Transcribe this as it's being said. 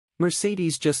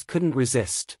Mercedes just couldn't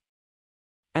resist.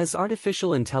 As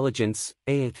artificial intelligence,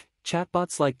 AI,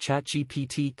 chatbots like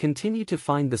ChatGPT continue to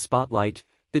find the spotlight,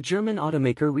 the German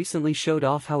automaker recently showed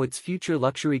off how its future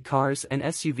luxury cars and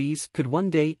SUVs could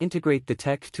one day integrate the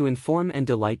tech to inform and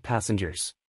delight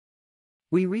passengers.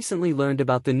 We recently learned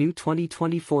about the new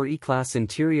 2024 E-Class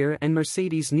interior and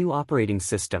Mercedes' new operating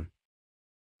system.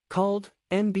 Called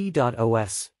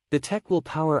MB.OS, the tech will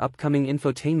power upcoming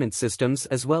infotainment systems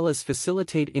as well as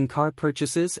facilitate in-car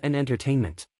purchases and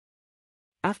entertainment.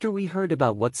 After we heard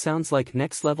about what sounds like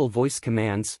next-level voice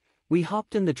commands, we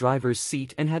hopped in the driver's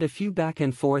seat and had a few back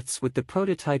and forths with the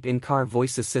prototype in-car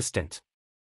voice assistant.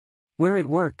 Where it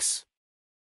works.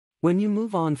 When you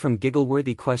move on from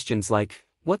giggle-worthy questions like,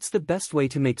 "What's the best way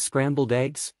to make scrambled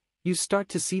eggs?" you start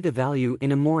to see the value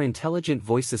in a more intelligent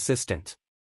voice assistant.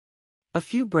 A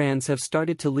few brands have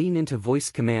started to lean into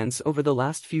voice commands over the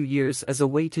last few years as a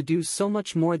way to do so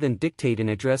much more than dictate an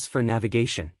address for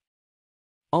navigation.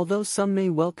 Although some may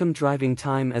welcome driving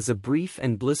time as a brief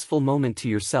and blissful moment to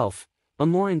yourself, a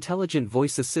more intelligent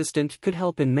voice assistant could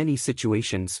help in many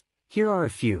situations. Here are a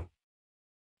few.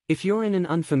 If you're in an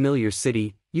unfamiliar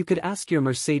city, you could ask your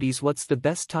Mercedes what's the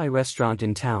best Thai restaurant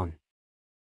in town.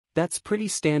 That's pretty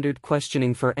standard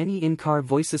questioning for any in-car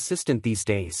voice assistant these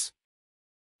days.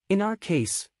 In our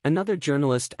case, another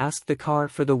journalist asked the car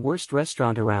for the worst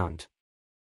restaurant around.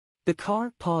 The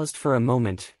car paused for a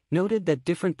moment, noted that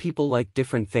different people like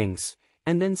different things,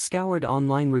 and then scoured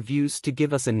online reviews to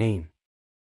give us a name.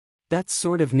 That's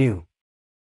sort of new.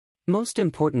 Most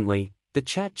importantly, the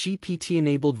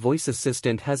ChatGPT-enabled voice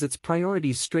assistant has its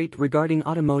priorities straight regarding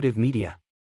automotive media.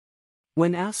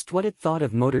 When asked what it thought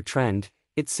of Motor Trend,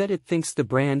 it said it thinks the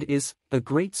brand is a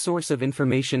great source of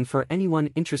information for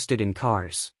anyone interested in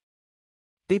cars.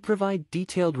 They provide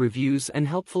detailed reviews and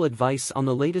helpful advice on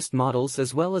the latest models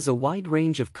as well as a wide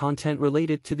range of content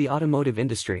related to the automotive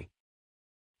industry.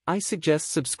 I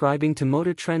suggest subscribing to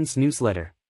Motor Trend's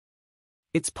newsletter.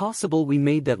 It's possible we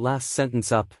made that last sentence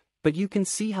up, but you can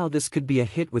see how this could be a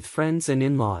hit with friends and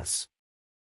in-laws.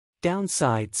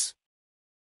 Downsides.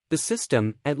 The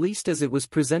system, at least as it was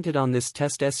presented on this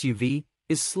test SUV,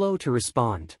 is slow to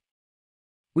respond.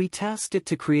 We tasked it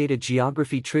to create a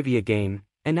geography trivia game,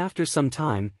 and after some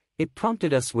time, it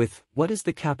prompted us with, "What is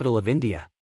the capital of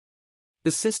India?" The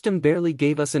system barely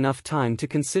gave us enough time to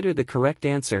consider the correct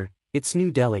answer. It's New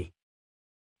Delhi.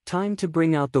 Time to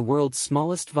bring out the world's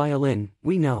smallest violin,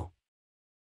 we know.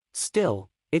 Still,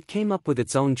 it came up with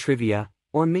its own trivia,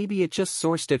 or maybe it just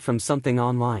sourced it from something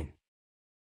online.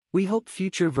 We hope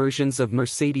future versions of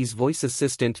Mercedes' voice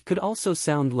assistant could also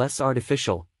sound less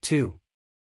artificial, too.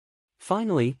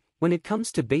 Finally, when it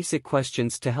comes to basic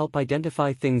questions to help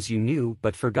identify things you knew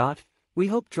but forgot, we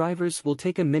hope drivers will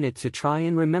take a minute to try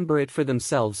and remember it for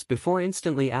themselves before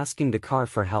instantly asking the car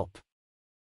for help.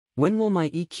 When will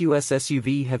my EQS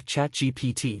SUV have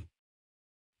ChatGPT?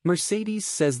 Mercedes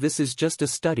says this is just a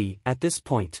study at this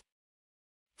point.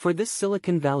 For this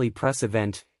Silicon Valley press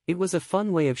event, it was a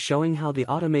fun way of showing how the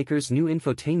automaker's new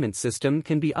infotainment system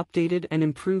can be updated and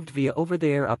improved via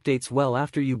over-the-air updates well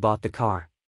after you bought the car.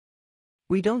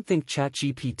 We don't think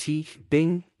ChatGPT,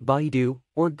 Bing, Baidu,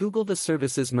 or Google, the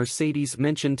services Mercedes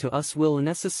mentioned to us, will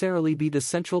necessarily be the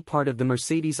central part of the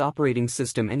Mercedes operating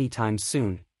system anytime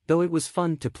soon, though it was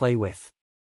fun to play with.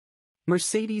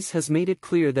 Mercedes has made it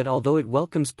clear that although it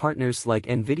welcomes partners like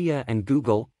Nvidia and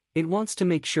Google, it wants to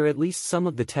make sure at least some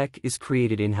of the tech is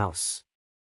created in-house.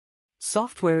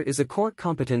 Software is a core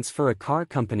competence for a car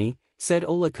company, said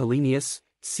Ola Kalinius,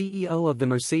 CEO of the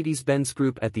Mercedes-Benz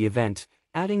Group at the event,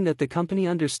 adding that the company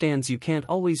understands you can't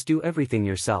always do everything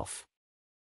yourself.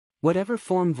 Whatever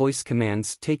form voice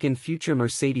commands take in future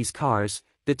Mercedes cars,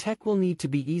 the tech will need to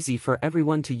be easy for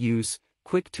everyone to use,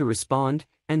 quick to respond,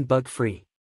 and bug-free.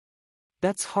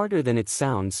 That's harder than it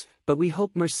sounds, but we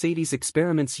hope Mercedes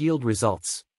experiments yield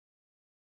results.